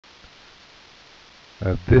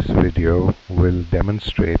This video will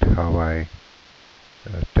demonstrate how I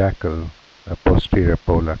tackle a posterior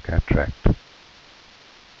polar cataract.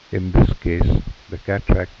 In this case, the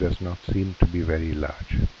cataract does not seem to be very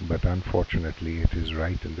large, but unfortunately it is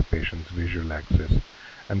right in the patient's visual axis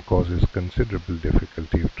and causes considerable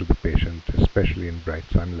difficulty to the patient, especially in bright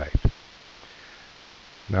sunlight.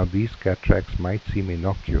 Now, these cataracts might seem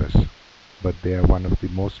innocuous, but they are one of the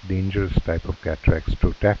most dangerous type of cataracts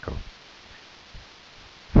to tackle,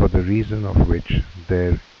 for the reason of which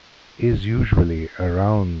there is usually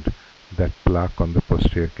around that plaque on the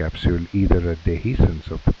posterior capsule either a dehiscence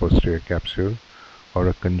of the posterior capsule or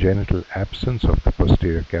a congenital absence of the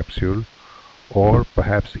posterior capsule, or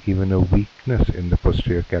perhaps even a weakness in the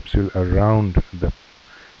posterior capsule around the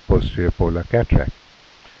posterior polar cataract.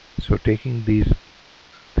 So taking these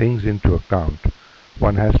things into account,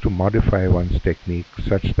 one has to modify one's technique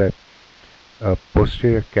such that a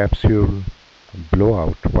posterior capsule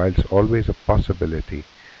blowout, whilst always a possibility,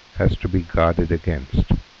 has to be guarded against.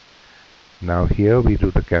 Now here we do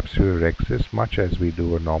the capsulorhexis much as we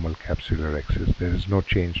do a normal capsulorhexis. There is no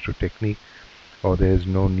change to technique, or there is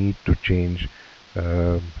no need to change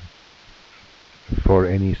for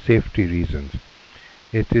any safety reasons.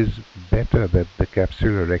 It is better that the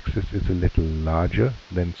capsulorhexis is a little larger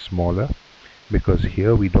than smaller, because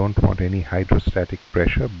here we don't want any hydrostatic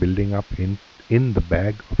pressure building up in the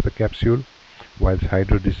bag of the capsule whilst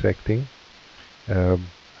hydrodissecting.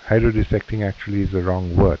 Hydrodissecting actually is the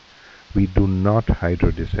wrong word. We do not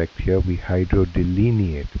hydrodissect here, we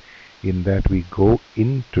hydrodelineate, in that we go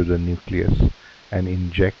into the nucleus and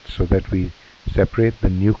inject so that we separate the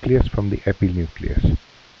nucleus from the epinucleus.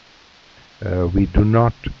 We do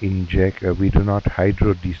not inject, we do not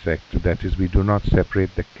hydrodissect, that is, we do not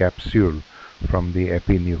separate the capsule from the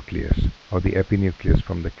epinucleus or the epinucleus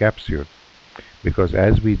from the capsule, because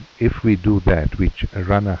if we do that, we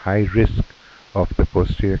run a high risk of the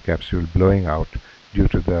posterior capsule blowing out due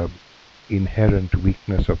to the inherent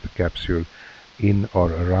weakness of the capsule in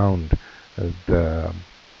or around the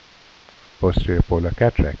posterior polar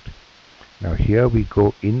cataract. Now here we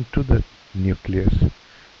go into the nucleus,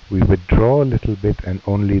 we withdraw a little bit and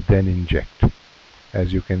only then inject.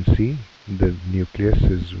 As you can see, the nucleus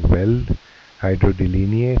is well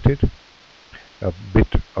hydrodelineated. A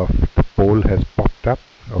bit of the pole has popped up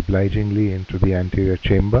obligingly into the anterior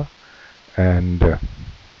chamber, and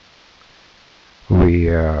we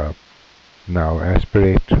now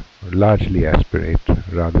aspirate, largely aspirate,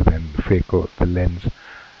 rather than phaco the lens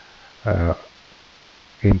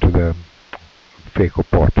into the phaco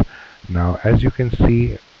port. Now, as you can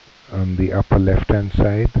see on the upper left hand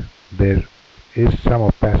side, there is some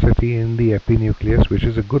opacity in the epinucleus, which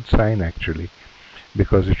is a good sign actually,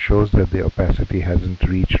 because it shows that the opacity hasn't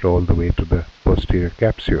reached all the way to the posterior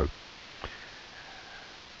capsule.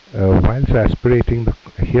 Whilst aspirating,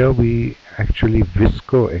 here we actually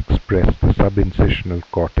visco-express the subincisional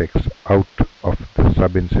cortex out of the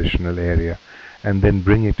subincisional area and then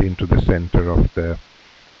bring it into the center of the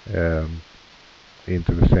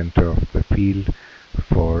field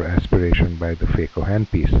for aspiration by the phaco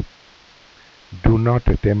handpiece. Do not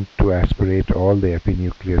attempt to aspirate all the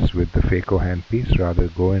epinucleus with the phaco handpiece, rather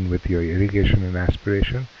go in with your irrigation and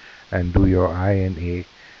aspiration and do your I and A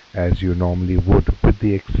as you normally would, with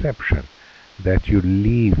the exception that you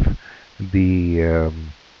leave the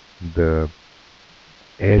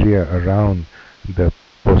area around the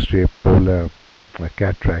posterior polar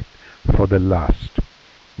cataract for the last,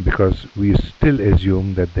 because we still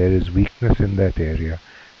assume that there is weakness in that area,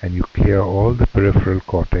 and you clear all the peripheral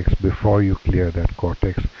cortex before you clear that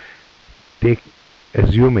cortex,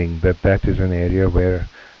 assuming that that is an area where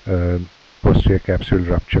posterior capsule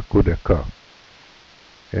rupture could occur.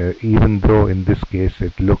 Even though in this case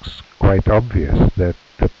it looks quite obvious that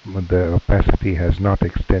the opacity has not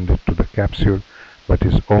extended to the capsule but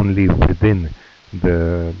is only within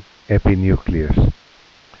the epinucleus.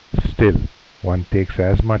 Still, one takes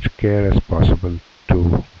as much care as possible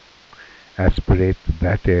to aspirate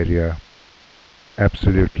that area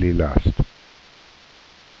absolutely last.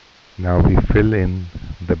 Now we fill in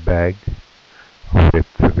the bag with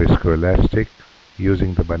the viscoelastic.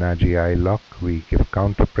 Using the Banaji eye lock, we give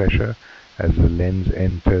counter pressure as the lens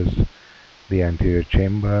enters the anterior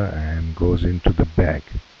chamber and goes into the bag.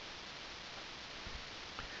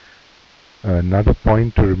 Another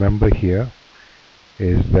point to remember here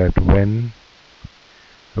is that when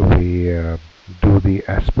we do the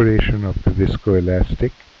aspiration of the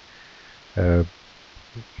viscoelastic,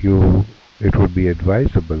 it would be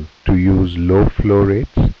advisable to use low flow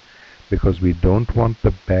rates, because we don't want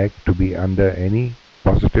the bag to be under any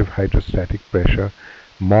positive hydrostatic pressure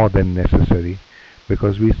more than necessary,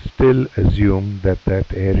 because we still assume that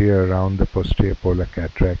that area around the posterior polar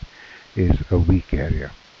cataract is a weak area.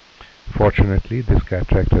 Fortunately, this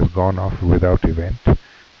cataract has gone off without event,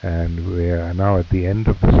 and we are now at the end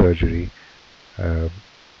of the surgery,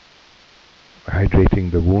 hydrating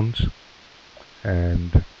the wounds,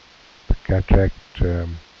 and the cataract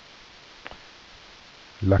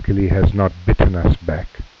luckily has not bitten us back,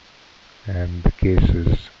 and the case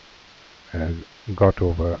is got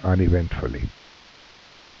over uneventfully.